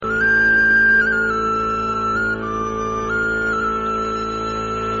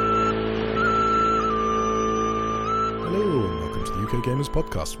Fellow Gamers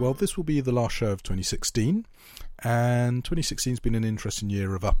podcast. Well, this will be the last show of 2016, and 2016 has been an interesting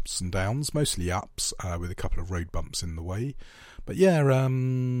year of ups and downs, mostly ups, with a couple of road bumps in the way. But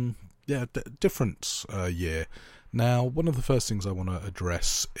different year. Now, one of the first things I want to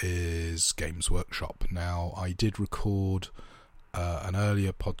address is Games Workshop. Now, I did record an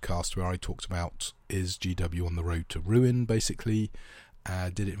earlier podcast where I talked about, is GW on the road to ruin, basically.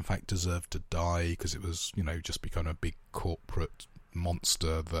 Did it in fact deserve to die because it was, just become a big corporate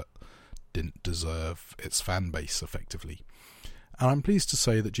monster that didn't deserve its fan base, effectively. And I'm pleased to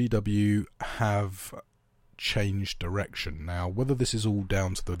say that GW have changed direction. Now, whether this is all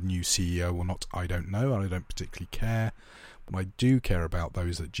down to the new CEO or not, I don't know, and I don't particularly care. What I do care about, though,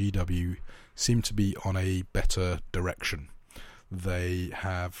 is that GW seem to be on a better direction. They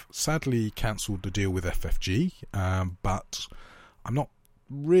have sadly cancelled the deal with FFG, but I'm not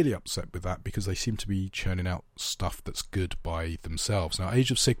really upset with that because they seem to be churning out stuff that's good by themselves. Now, Age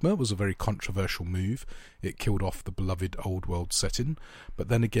of Sigmar was a very controversial move. It killed off the beloved old world setting, but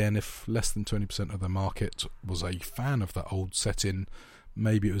then again, if less than 20% of the market was a fan of that old setting,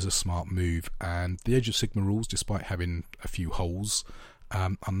 maybe it was a smart move. And the Age of Sigmar rules, despite having a few holes,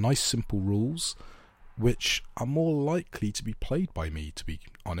 are nice simple rules which are more likely to be played by me, to be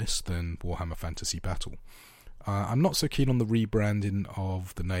honest, than Warhammer Fantasy Battle. I'm not so keen on the rebranding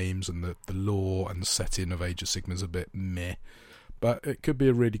of the names, and the lore and the setting of Age of Sigmar is a bit meh, but it could be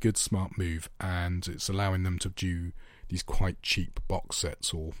a really good smart move, and it's allowing them to do these quite cheap box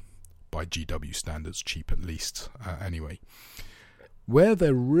sets, or by GW standards cheap at least, anyway. Where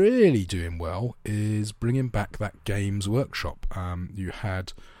they're really doing well is bringing back that Games Workshop. You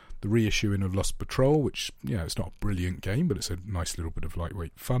had the reissuing of Lost Patrol, which, it's not a brilliant game, but it's a nice little bit of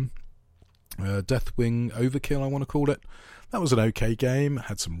lightweight fun. Deathwing Overkill, I want to call it. That was an okay game. It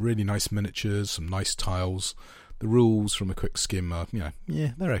had some really nice miniatures, some nice tiles. The rules from a quick skim are,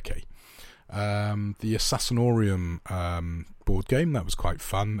 they're okay. The Assassinorium board game, that was quite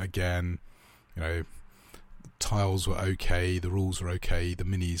fun. Again, the tiles were okay, the rules were okay, the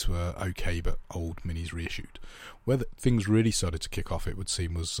minis were okay, but old minis reissued. Where things really started to kick off, it would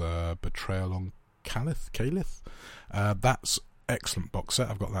seem, was Betrayal on Calith. That's excellent box set.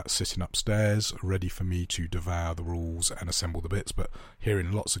 I've got that sitting upstairs ready for me to devour the rules and assemble the bits, but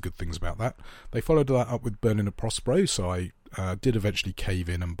hearing lots of good things about that. They followed that up with Burning of Prospero, so I did eventually cave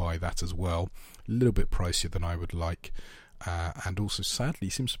in and buy that as well. A little bit pricier than I would like, and also sadly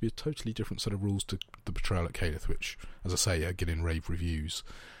seems to be a totally different set of rules to the Betrayal at Calith, which, as I say, are getting rave reviews.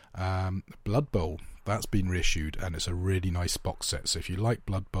 Blood Bowl, that's been reissued, and it's a really nice box set, so if you like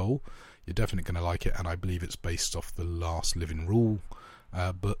Blood Bowl, you're definitely going to like it, and I believe it's based off the last Living Rule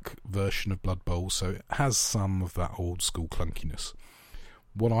book version of Blood Bowl, so it has some of that old school clunkiness.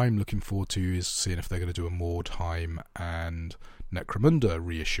 What I'm looking forward to is seeing if they're going to do a Mordheim and Necromunda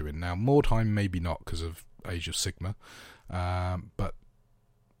reissuing. Now, Mordheim maybe not because of Age of Sigmar, but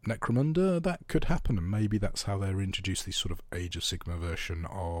Necromunda, that could happen, and maybe that's how they'll introduce this sort of Age of Sigmar version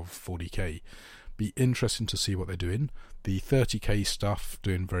of 40k. Be interesting to see what they're doing. The 30k stuff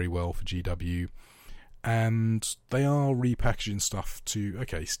doing very well for GW, and they are repackaging stuff to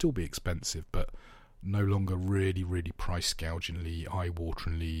still be expensive, but no longer really price gougingly,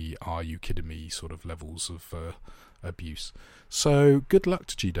 eye-wateringly, are you kidding me sort of levels of abuse. So good luck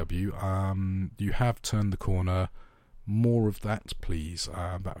to GW. You have turned the corner. More of that, please.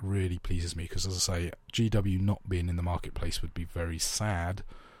 That really pleases me, because as I say, GW not being in the marketplace would be very sad,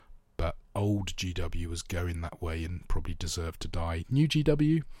 but old GW was going that way and probably deserved to die. New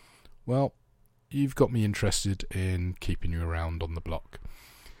GW, well, you've got me interested in keeping you around on the block.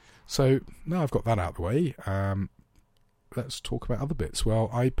 So now I've got that out of the way, let's talk about other bits.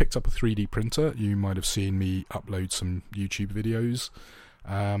 Well, I picked up a 3D printer. You might have seen me upload some YouTube videos.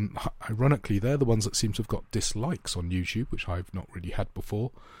 Ironically, they're the ones that seem to have got dislikes on YouTube, which I've not really had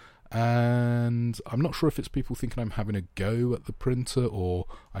before. And I'm not sure if it's people thinking I'm having a go at the printer, or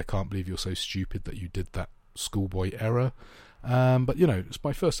I can't believe you're so stupid that you did that schoolboy error. But it's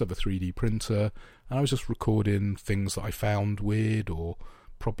my first ever 3D printer, and I was just recording things that I found weird or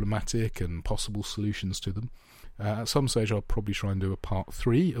problematic and possible solutions to them. At some stage I'll probably try and do a part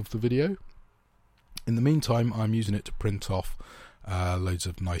 3 of the video. In the meantime, I'm using it to print off loads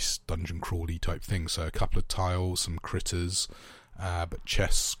of nice dungeon crawly type things, so a couple of tiles, some critters, but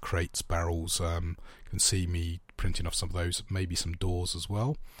chests, crates, barrels. Can see me printing off some of those, maybe some doors as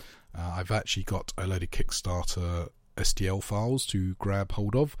well. I've actually got a load of Kickstarter STL files to grab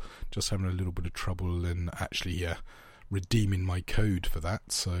hold of, just having a little bit of trouble in actually redeeming my code for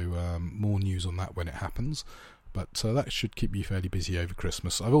that, so more news on that when it happens, but that should keep me fairly busy over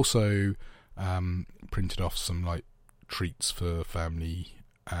Christmas. I've also printed off some treats for family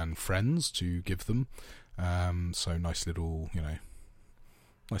and friends to give them. So nice little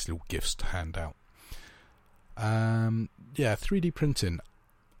gifts to hand out. 3D printing.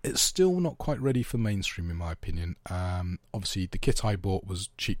 It's still not quite ready for mainstream in my opinion. Obviously the kit I bought was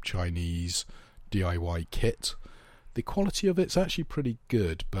cheap Chinese DIY kit. The quality of it's actually pretty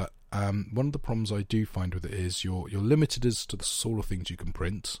good, but one of the problems I do find with it is you're limited as to the sort of things you can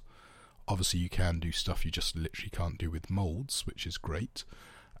print. Obviously you can do stuff you just literally can't do with molds, which is great.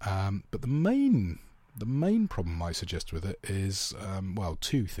 But the main problem I suggest with it is,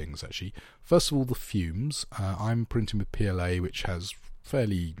 two things actually. First of all, the fumes. I'm printing with PLA, which has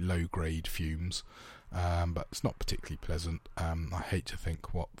fairly low grade fumes, but it's not particularly pleasant. I hate to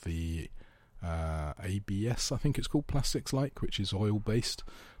think what the ABS, I think it's called, plastics like, which is oil based.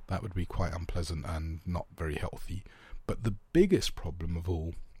 That would be quite unpleasant and not very healthy. But the biggest problem of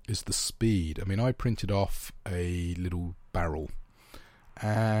all is the speed. I mean, I printed off a little barrel,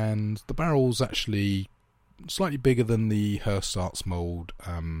 and the barrel's actually slightly bigger than the Hearst Arts mould,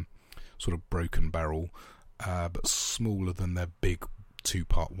 sort of broken barrel, but smaller than their big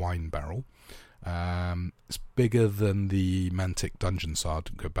 2-part wine barrel. It's bigger than the Mantic Dungeon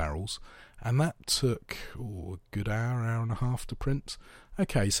Saga barrels, and that took a good hour and a half to print.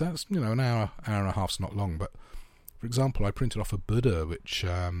 Okay, so that's, an hour and a half's not long, but for example, I printed off a Buddha, which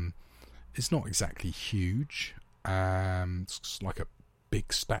is not exactly huge. It's like a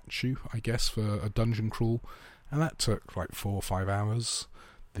big statue, I guess, for a dungeon crawl, and that took like 4 or 5 hours.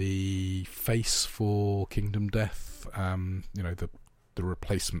 The face for Kingdom Death, the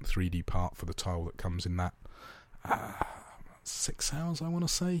replacement 3D part for the tile that comes in that, 6 hours, I want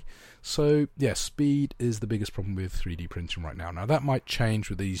to say. So yeah, speed is the biggest problem with 3D printing right now. Now that might change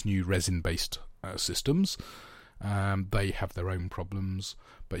with these new resin-based systems. They have their own problems,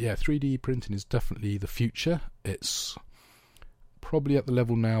 but yeah, 3D printing is definitely the future. It's probably at the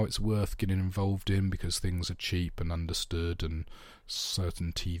level now it's worth getting involved in because things are cheap and understood, and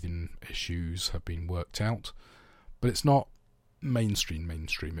certain teething issues have been worked out. But it's not mainstream.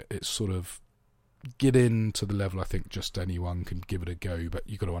 It's sort of get into the level I think just anyone can give it a go, but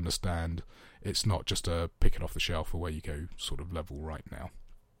you've got to understand it's not just a pick it off the shelf away you go sort of level right now.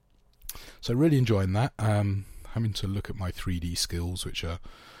 So really enjoying that. Having to look at my 3D skills, which are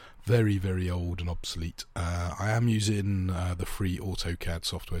very, very old and obsolete. I am using the free AutoCAD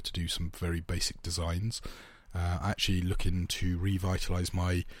software to do some very basic designs. Actually looking to revitalise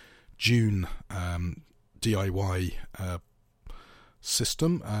my June DIY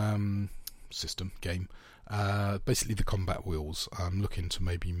game. Basically the combat wheels. I'm looking to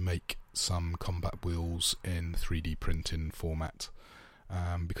maybe make some combat wheels in 3D printing format.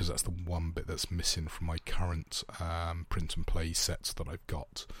 Because that's the one bit that's missing from my current print and play sets that I've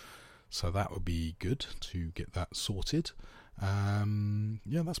got. So that would be good to get that sorted.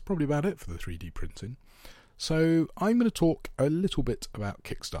 That's probably about it for the 3D printing. So I'm going to talk a little bit about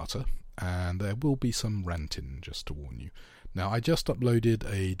Kickstarter, and there will be some ranting, just to warn you. Now, I just uploaded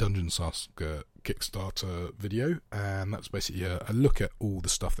a Dungeon Saga Kickstarter video, and that's basically a look at all the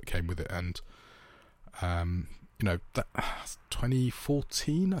stuff that came with it, and that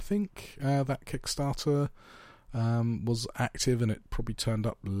 2014, I think, that Kickstarter was active, and it probably turned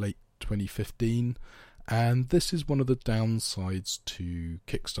up late 2015. And this is one of the downsides to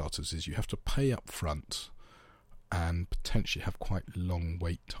Kickstarters, is you have to pay up front and potentially have quite long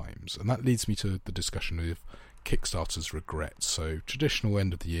wait times. And that leads me to the discussion of Kickstarter's regrets. So traditional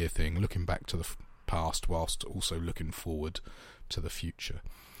end of the year thing, looking back to the past whilst also looking forward to the future.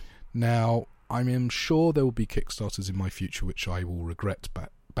 Now, I am sure there will be Kickstarters in my future which I will regret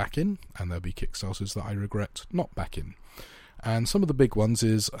back in, and there'll be Kickstarters that I regret not back in. And some of the big ones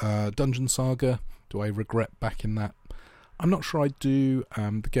is Dungeon Saga. Do I regret back in that? I'm not sure I do.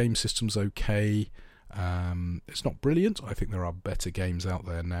 The game system's okay. It's not brilliant. I think there are better games out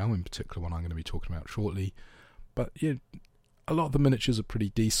there now, in particular one I'm going to be talking about shortly. But a lot of the miniatures are pretty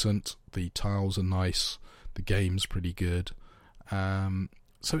decent. The tiles are nice. The game's pretty good.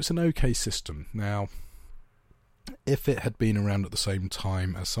 So it's an okay system. Now, if it had been around at the same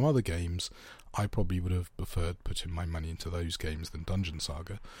time as some other games, I probably would have preferred putting my money into those games than Dungeon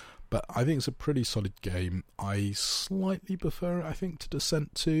Saga. But I think it's a pretty solid game. I slightly prefer it, I think, to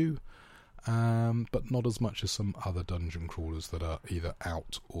Descent 2, but not as much as some other dungeon crawlers that are either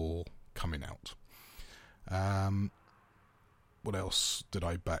out or coming out. What else did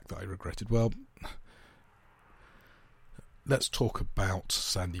I back that I regretted? Well, let's talk about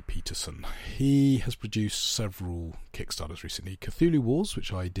Sandy Peterson. He has produced several Kickstarters recently. Cthulhu Wars,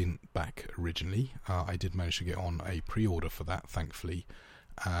 which I didn't back originally. I did manage to get on a pre-order for that, thankfully.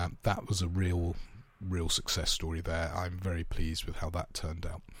 That was a real real success story there. I'm very pleased with how that turned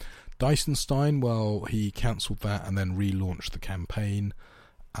out. Dysenstein, well, he cancelled that and then relaunched the campaign.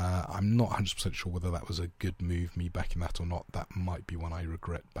 I'm not 100% sure whether that was a good move, me backing that or not. That might be one I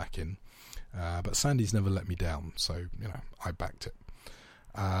regret backing. But Sandy's never let me down, so, I backed it.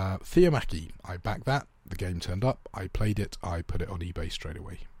 Theomaki, I backed that. The game turned up. I played it. I put it on eBay straight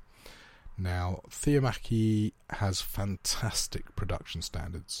away. Now, Theomaki has fantastic production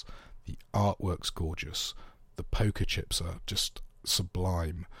standards. The artwork's gorgeous. The poker chips are just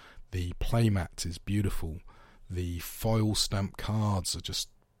sublime. The playmat is beautiful. The foil stamp cards are just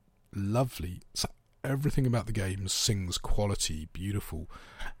lovely. So everything about the game sings quality, beautiful.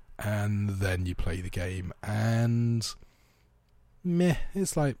 And then you play the game and meh,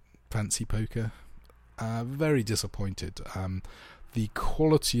 it's like fancy poker. Very disappointed. The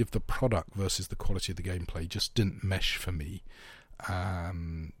quality of the product versus the quality of the gameplay just didn't mesh for me.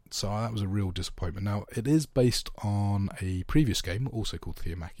 So that was a real disappointment. Now, it is based on a previous game, also called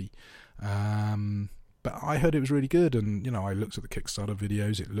Theomaki. But I heard it was really good, and, I looked at the Kickstarter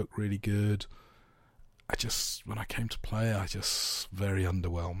videos, it looked really good. When I came to play, very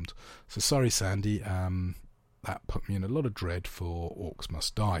underwhelmed. So sorry, Sandy, that put me in a lot of dread for Orcs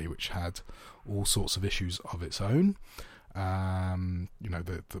Must Die, which had all sorts of issues of its own.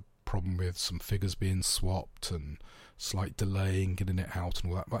 The problem with some figures being swapped and slight delay in getting it out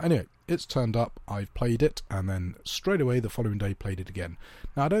and all that. But anyway, it's turned up, I've played it, and then straight away the following day played it again.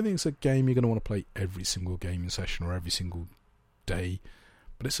 Now, I don't think it's a game you're going to want to play every single gaming session or every single day,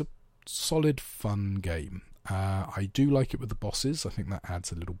 but it's a solid, fun game. I do like it with the bosses. I think that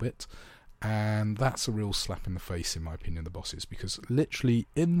adds a little bit. And that's a real slap in the face, in my opinion, the bosses, because literally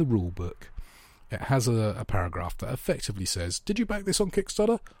in the rule book, it has a paragraph that effectively says, did you back this on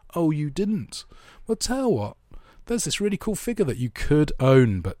Kickstarter? Oh, you didn't. Well, tell what, there's this really cool figure that you could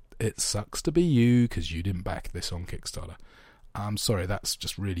own, but it sucks to be you because you didn't back this on Kickstarter. I'm sorry, that's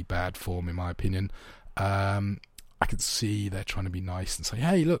just really bad form, in my opinion. I could see they're trying to be nice and say,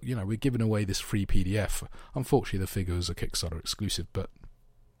 hey, look, we're giving away this free PDF. Unfortunately, the figure is a Kickstarter exclusive, but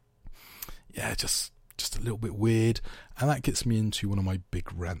yeah, just a little bit weird. And that gets me into one of my big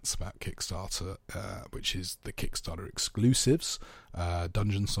rants about Kickstarter, which is the Kickstarter exclusives.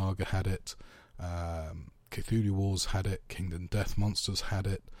 Dungeon Saga had it, Cthulhu Wars had it, Kingdom Death Monsters had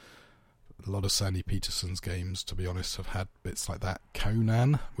it. A lot of Sandy Peterson's games, to be honest, have had bits like that.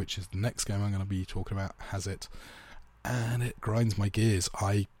 Conan, which is the next game I'm going to be talking about, has it. And it grinds my gears.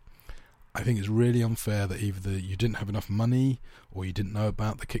 I think it's really unfair that either you didn't have enough money or you didn't know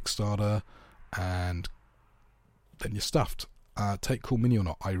about the Kickstarter and then you're stuffed. Take Cool Mini or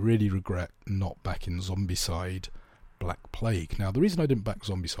not, I really regret not backing Zombicide Black Plague. Now, the reason I didn't back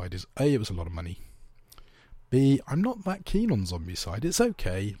Zombicide is A, it was a lot of money. B, I'm not that keen on Zombicide. It's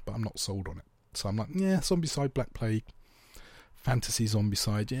okay, but I'm not sold on it. So I'm like, yeah, Zombicide Black Plague, Fantasy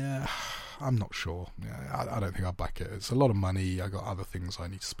Zombicide, yeah, I'm not sure. Yeah, I don't think I'll back it. It's a lot of money. I got other things I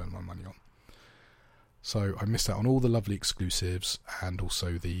need to spend my money on. So I missed out on all the lovely exclusives and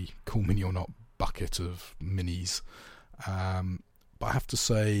also the Cool Mini or Not bucket of minis. But I have to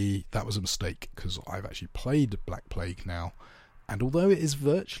say that was a mistake because I've actually played Black Plague now. And although it is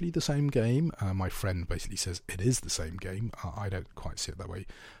virtually the same game, my friend basically says it is the same game. I don't quite see it that way.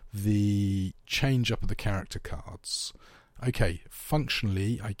 The change up of the character cards. Okay,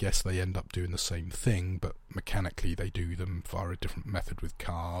 functionally, I guess they end up doing the same thing, but mechanically they do them via a different method with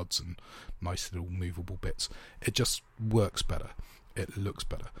cards and nice little movable bits. It just works better. It looks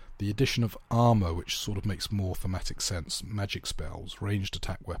better. The addition of armour, which sort of makes more thematic sense, magic spells, ranged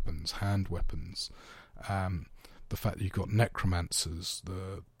attack weapons, hand weapons, the fact that you've got necromancers,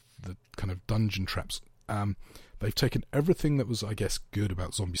 the kind of dungeon traps. They've taken everything that was, I guess, good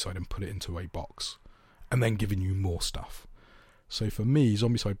about Zombicide and put it into a box, and then given you more stuff. So for me,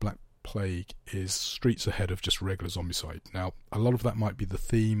 Zombicide Black Plague is streets ahead of just regular Zombicide. Now, a lot of that might be the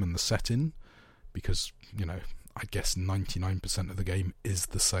theme and the setting, because, I guess 99% of the game is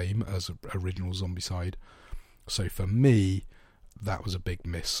the same as original Zombicide. So for me, that was a big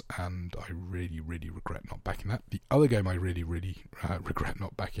miss, and I really, really regret not backing that. The other game I really, really regret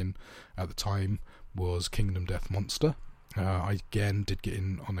not backing at the time was Kingdom Death Monster. I again did get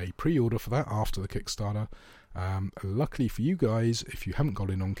in on a pre-order for that after the Kickstarter. Luckily for you guys, if you haven't got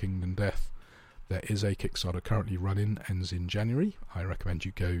in on Kingdom Death, there is a Kickstarter currently running, ends in January. I recommend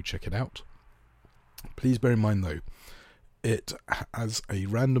you go check it out. Please bear in mind though, it has a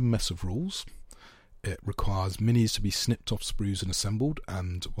random mess of rules. It requires minis to be snipped off sprues and assembled,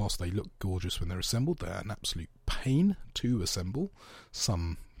 and whilst they look gorgeous when they're assembled, they're an absolute pain to assemble,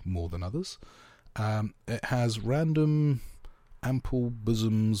 some more than others. It has random ample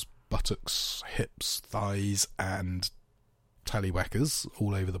bosoms buttocks, hips, thighs, and tallywhackers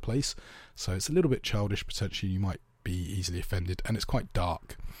all over the place. So it's a little bit childish, potentially. You might be easily offended, and it's quite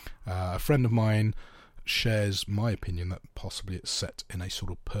dark. A friend of mine shares my opinion that possibly it's set in a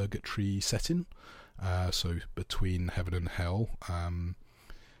sort of purgatory setting, so between heaven and hell.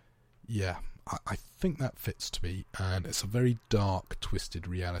 I think that fits to me, and it's a very dark, twisted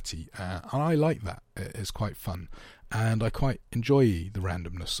reality, and I like that. It's quite fun, and I quite enjoy the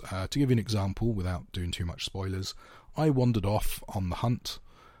randomness. To give you an example, without doing too much spoilers, I wandered off on the hunt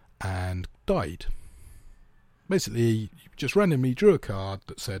and died. Basically, just randomly drew a card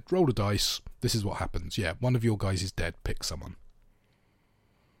that said, roll a dice, this is what happens. Yeah, one of your guys is dead, pick someone.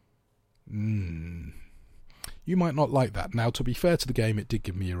 You might not like that. Now, to be fair to the game, it did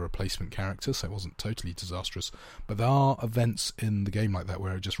give me a replacement character, so it wasn't totally disastrous. But there are events in the game like that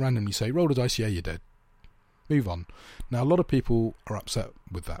where I just randomly say, roll a dice, yeah, you're dead. Move on. Now, a lot of people are upset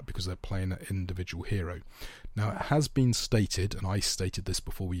with that because they're playing an individual hero. Now, it has been stated, and I stated this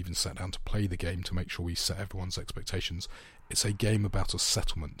before we even sat down to play the game to make sure we set everyone's expectations, it's a game about a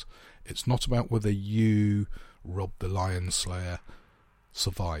settlement. It's not about whether you, Rob the Lion Slayer,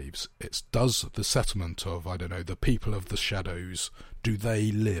 survives. It's does the settlement of, I don't know, the people of the shadows, do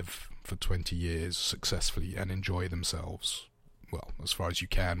they live for 20 years successfully and enjoy themselves? Well, as far as you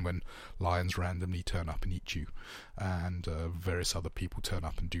can when lions randomly turn up and eat you, and various other people turn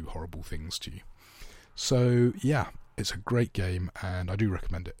up and do horrible things to you. So, yeah, it's a great game, and I do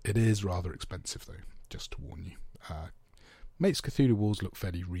recommend it. It is rather expensive, though, just to warn you. Makes Cthulhu Wars look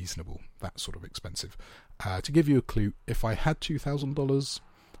fairly reasonable, that sort of expensive. To give you a clue, if I had $2,000,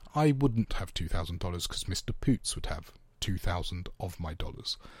 I wouldn't have $2,000 because Mr. Poots would have 2,000 of my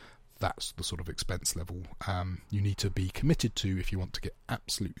dollars. That's the sort of expense level you need to be committed to if you want to get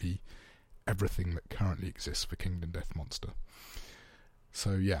absolutely everything that currently exists for Kingdom Death Monster.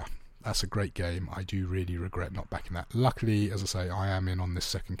 So yeah, that's a great game. I do really regret not backing that. Luckily, as I say, I am in on this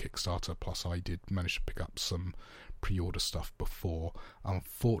second Kickstarter, plus I did manage to pick up some pre-order stuff before.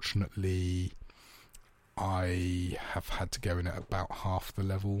 Unfortunately, I have had to go in at about half the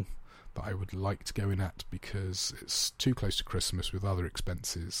level that I would like to go in at because it's too close to Christmas with other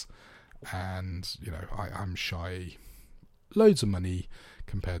expenses, and you know, I'm shy loads of money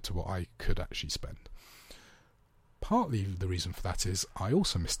compared to what I could actually spend. Partly the reason for that is I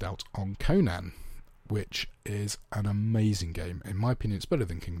also missed out on Conan, which is an amazing game. In my opinion, it's better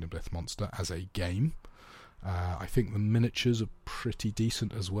than Kingdom Death Monster as a game. I think the miniatures are pretty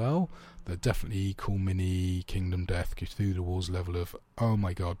decent as well. They're definitely Cool Mini, Kingdom Death, Cthulhu Wars level of, oh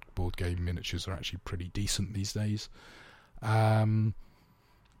my god, board game miniatures are actually pretty decent these days. The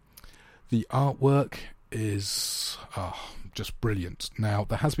artwork is just brilliant. Now,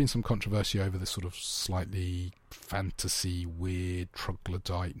 there has been some controversy over this sort of slightly fantasy, weird,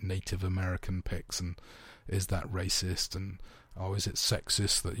 troglodyte, Native American pics, and is that racist, and is it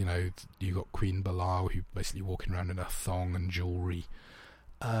sexist that, you know, you got Queen Bilal who basically walking around in a thong and jewellery.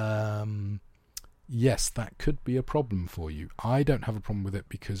 Yes, that could be a problem for you. I don't have a problem with it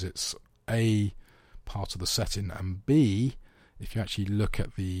because it's A, part of the setting, and B, if you actually look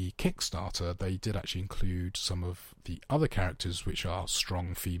at the Kickstarter, they did actually include some of the other characters which are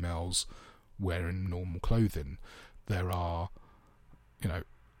strong females wearing normal clothing. There are, you know,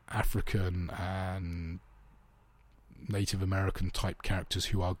 African and Native American type characters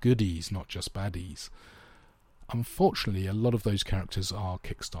who are goodies, not just baddies. Unfortunately, a lot of those characters are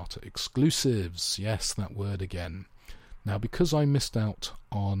Kickstarter exclusives. Yes, that word again. Now, because I missed out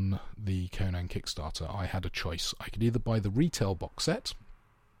on the Conan Kickstarter, I had a choice. I could either buy the retail box set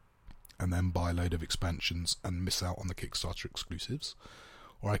and then buy a load of expansions and miss out on the Kickstarter exclusives,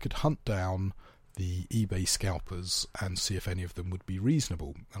 or I could hunt down the eBay scalpers and see if any of them would be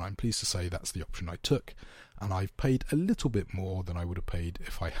reasonable. And I'm pleased to say that's the option I took, and I've paid a little bit more than I would have paid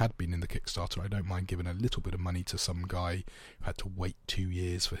if I had been in the Kickstarter. I don't mind giving a little bit of money to some guy who had to wait 2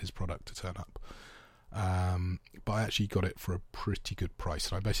 years for his product to turn up. But I actually got it for a pretty good price,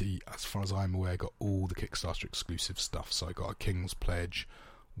 and I basically, as far as I'm aware, got all the Kickstarter exclusive stuff. So I got a King's Pledge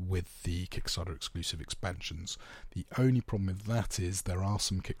with the Kickstarter exclusive expansions. The only problem with that is there are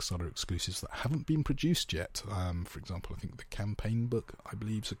some Kickstarter exclusives that haven't been produced yet. For example, I think the campaign book, I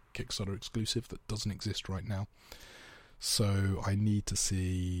believe, is a Kickstarter exclusive that doesn't exist right now. So I need to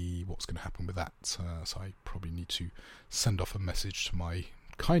see what's going to happen with that. So I probably need to send off a message to my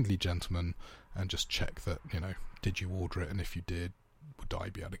kindly gentleman and just check that, you know, did you order it, and if you did, would I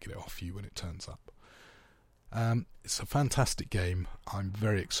be able to get it off you when it turns up? It's a fantastic game. I'm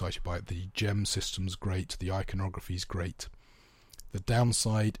very excited by it. The gem system's great, the iconography's great. The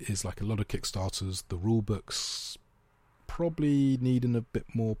downside is, like a lot of Kickstarters, the rulebook's probably needing a bit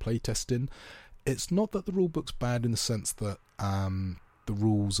more playtesting. It's not that the rulebook's bad in the sense that the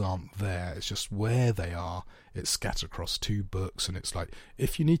rules aren't there, it's just where they are, it's scattered across 2 books, and it's like,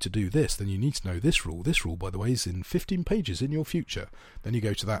 if you need to do this, then you need to know this rule. This rule, by the way, is in 15 pages in your future. Then you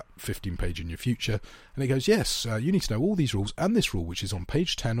go to that 15 page in your future, and it goes, yes, you need to know all these rules and this rule, which is on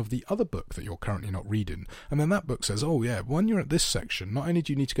page 10 of the other book that you're currently not reading. And then that book says, oh yeah, when you're at this section, not only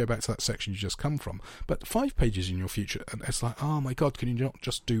do you need to go back to that section you just come from, but 5 pages in your future. And it's like, oh my god, can you not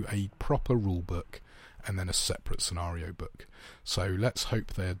just do a proper rule book and then a separate scenario book? So let's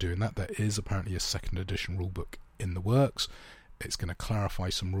hope they're doing that. There is apparently a 2nd edition rulebook in the works. It's going to clarify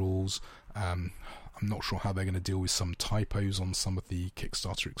some rules. I'm not sure how they're going to deal with some typos on some of the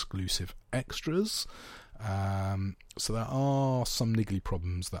Kickstarter exclusive extras. So there are some niggly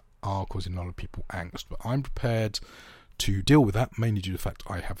problems that are causing a lot of people angst, but I'm prepared to deal with that, mainly due to the fact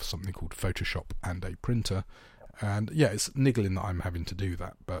I have something called Photoshop and a printer. And yeah, it's niggling that I'm having to do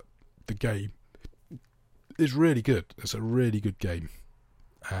that, but the game is really good. It's a really good game.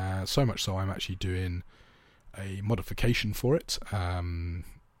 So much so I'm actually doing a modification for it.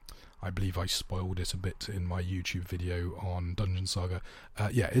 I believe I spoiled it a bit in my YouTube video on Dungeon Saga.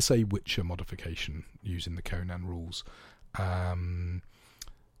 Yeah, it's a Witcher modification using the Conan rules.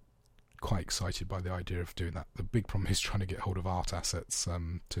 Quite excited by the idea of doing that. The big problem is trying to get hold of art assets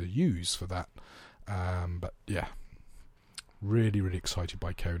to use for that. But yeah, really, really excited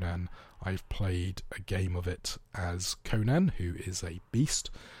by Conan. I've played a game of it as Conan, who is a beast.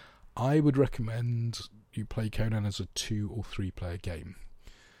 I would recommend you play Conan as a 2 or 3 player game.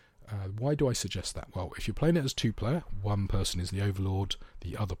 Why do I suggest that? Well, if you're playing it as 2 player, one person is the overlord,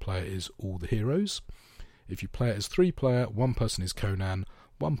 the other player is all the heroes. If you play it as 3 player, one person is Conan,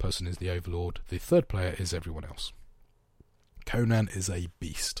 one person is the overlord, the third player is everyone else. Conan is a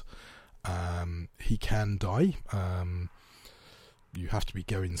beast. He can die. You have to be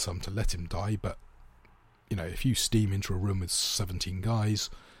going some to let him die, but you know, if you steam into a room with 17 guys,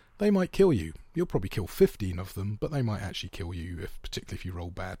 they might kill you. You'll probably kill 15 of them, but they might actually kill you, particularly if you roll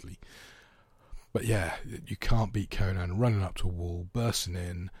badly. But yeah, you can't beat Conan running up to a wall, bursting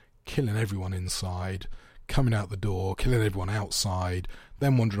in, killing everyone inside, coming out the door, killing everyone outside,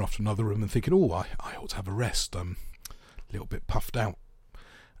 then wandering off to another room and thinking, oh, I ought to have a rest. A little bit puffed out.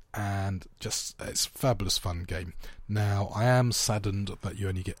 And just, it's a fabulous fun game. Now, I am saddened that you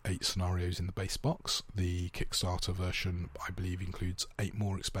only get 8 scenarios in the base box. The Kickstarter version, I believe, includes 8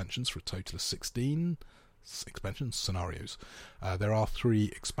 more expansions for a total of 16 scenarios. There are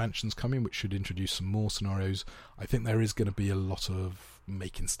 3 expansions coming, which should introduce some more scenarios. I think there is going to be a lot of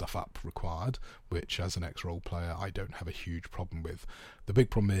making stuff up required, which, as an ex-role player, I don't have a huge problem with. The big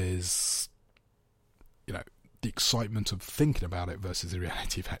problem is, you know, the excitement of thinking about it versus the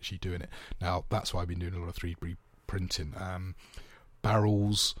reality of actually doing it. Now, that's why I've been doing a lot of 3D printing.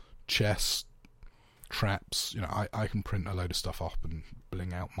 Barrels, chests, traps. You know, I can print a load of stuff off and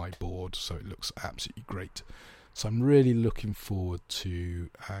bling out my board so it looks absolutely great. So I'm really looking forward to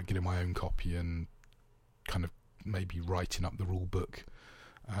getting my own copy and kind of maybe writing up the rule book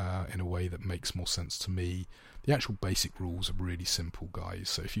in a way that makes more sense to me. The actual basic rules are really simple, guys,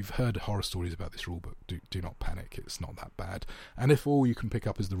 so if you've heard horror stories about this rulebook, do not panic, it's not that bad. And if all you can pick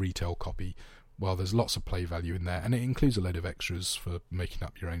up is the retail copy, well, there's lots of play value in there, and it includes a load of extras for making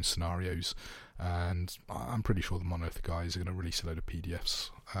up your own scenarios, and I'm pretty sure the Monolith guys are going to release a load of PDFs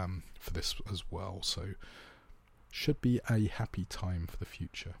for this as well, so should be a happy time for the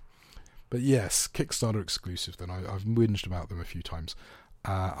future. But yes, Kickstarter exclusive then, I've whinged about them a few times.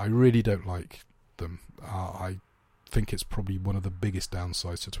 I really don't like them. I think it's probably one of the biggest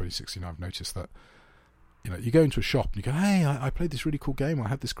downsides to 2016. I've noticed that, you know, you go into a shop and you go, hey, I played this really cool game, I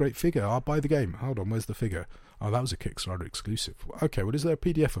had this great figure, I'll buy the game. Hold on, where's the figure? Oh, that was a Kickstarter exclusive. Okay, well, is there a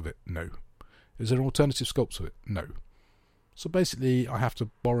PDF of it? No. Is there an alternative sculpt of it? No. So basically I have to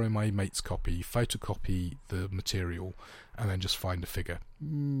borrow my mate's copy, photocopy the material, and then just find a figure.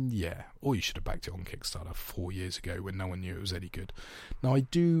 Yeah, or you should have backed it on Kickstarter 4 years ago when no one knew it was any good. Now, I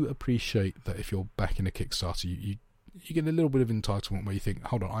do appreciate that if you're backing a Kickstarter, you get a little bit of entitlement where you think,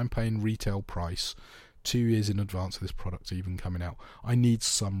 hold on, I'm paying retail price 2 years in advance of this product even coming out. I need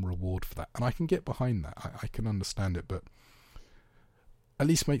some reward for that, and I can get behind that. I can understand it, but at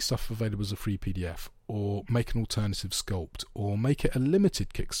least make stuff available as a free PDF, or make an alternative sculpt, or make it a limited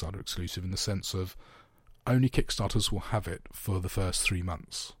Kickstarter exclusive in the sense of only Kickstarters will have it for the first 3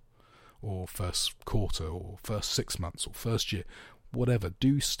 months, or first quarter, or first 6 months, or first year, whatever.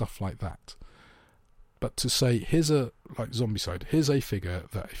 Do stuff like that. But to say, here's a, like Zombicide, here's a figure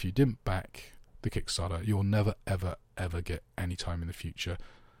that if you didn't back the Kickstarter, you'll never, ever, ever get any time in the future.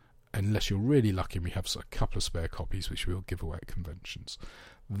 unless you're really lucky, we have a couple of spare copies which we'll give away at conventions.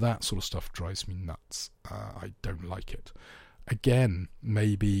 That sort of stuff drives me nuts. I don't like it. Again,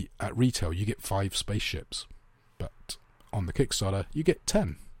 maybe at retail you get 5 spaceships, but on the Kickstarter you get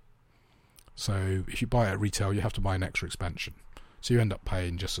 10. So if you buy it at retail, you have to buy an extra expansion. So you end up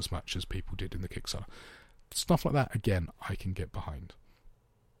paying just as much as people did in the Kickstarter. Stuff like that, again, I can get behind.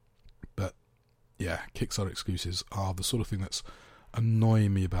 But yeah, Kickstarter exclusives are the sort of thing that's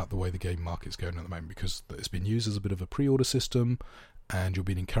annoying me about the way the game market's going at the moment, because it's been used as a bit of a pre-order system, and you're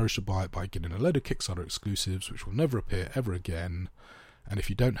being encouraged to buy it by getting a load of Kickstarter exclusives which will never appear ever again. And if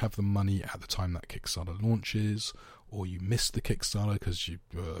you don't have the money at the time that Kickstarter launches, or you miss the Kickstarter because you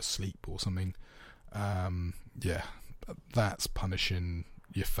were asleep or something, yeah, that's punishing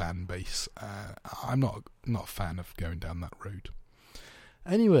your fan base. I'm not a fan of going down that road.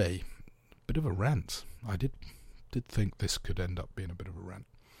 Anyway, bit of a rant. I did think this could end up being a bit of a rant.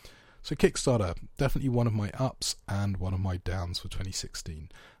 So Kickstarter, definitely one of my ups and one of my downs for 2016.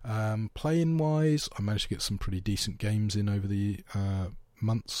 Playing wise, I managed to get some pretty decent games in over the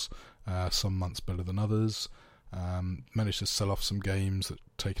months, some months better than others. Managed to sell off some games that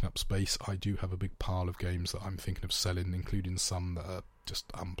taken up space. I do have a big pile of games that I'm thinking of selling, including some that are just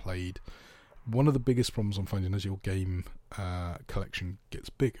unplayed. One of the biggest problems I'm finding as your game collection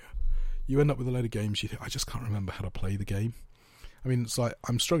gets bigger, you end up with a load of games you think, I just can't remember how to play the game. I mean, it's like,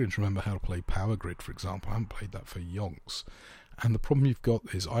 I'm struggling to remember how to play Power Grid, for example. I haven't played that for yonks. And the problem you've got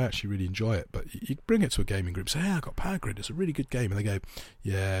is, I actually really enjoy it, but you bring it to a gaming group, say, hey, I got Power Grid, it's a really good game, and they go,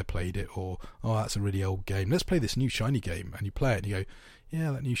 yeah, played it, or, oh, that's a really old game, let's play this new shiny game, and you play it, and you go,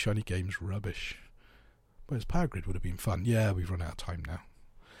 yeah, that new shiny game's rubbish. Whereas Power Grid would have been fun. Yeah, we've run out of time now.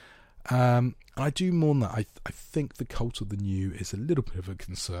 And I do mourn that. I think the cult of the new is a little bit of a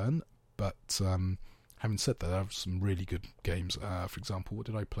concern, but having said that, I have some really good games. For example, what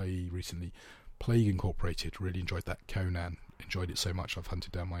did I play recently? Plague Incorporated, really enjoyed that. Conan, enjoyed it so much I've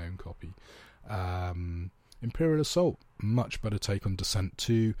hunted down my own copy. Imperial Assault, much better take on Descent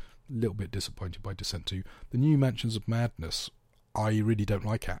 2, a little bit disappointed by Descent 2. The new Mansions of Madness, I really don't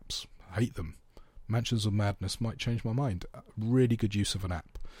like apps, I hate them. Mansions of Madness might change my mind. Really good use of an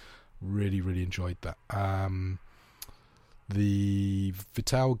app, really enjoyed that. The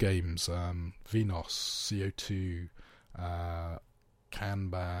Vital games, Venos, CO2,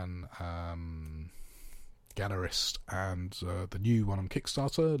 Kanban, Gallerist, and the new one on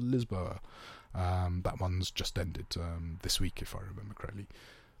Kickstarter, Lisboa. That one's just ended this week, if I remember correctly.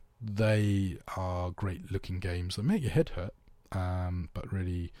 They are great looking games. They make your head hurt, but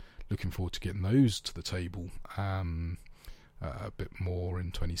really looking forward to getting those to the table a bit more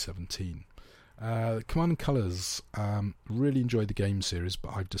in 2017. Command & Colours, really enjoyed the game series,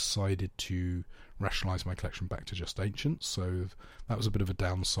 but I've decided to rationalise my collection back to just Ancients, so that was a bit of a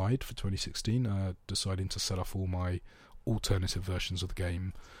downside for 2016, deciding to sell off all my alternative versions of the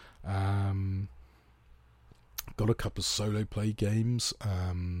game. Got a couple of solo play games,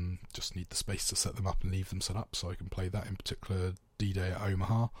 just need the space to set them up and leave them set up so I can play that, in particular D-Day at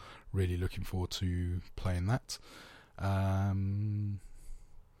Omaha, really looking forward to playing that.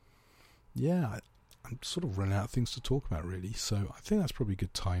 Yeah, I'm sort of running out of things to talk about, really, so I think that's probably a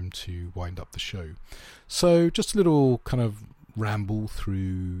good time to wind up the show. So just a little kind of ramble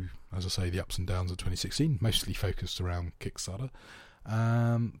through, as I say, the ups and downs of 2016, mostly focused around Kickstarter,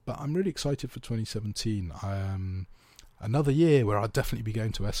 but I'm really excited for 2017. Another year where I'll definitely be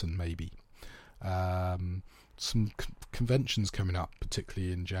going to Essen, maybe. Some conventions coming up,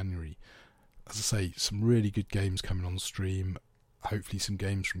 particularly in January. As I say, some really good games coming on stream. Hopefully some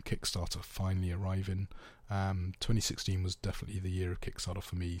games from Kickstarter finally arriving. 2016 was definitely the year of Kickstarter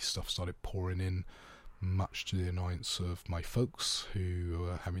for me. Stuff started pouring in, much to the annoyance of my folks, who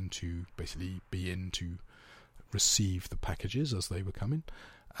were having to basically be in to receive the packages as they were coming.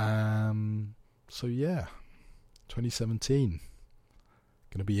 So yeah, 2017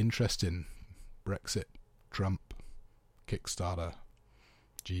 going to be interesting. Brexit, Trump, Kickstarter,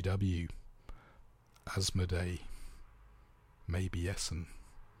 GW, Asmodee, maybe Essen.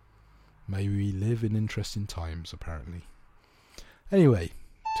 May we live in interesting times, apparently. Anyway,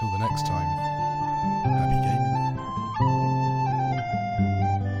 till the next time, happy gaming.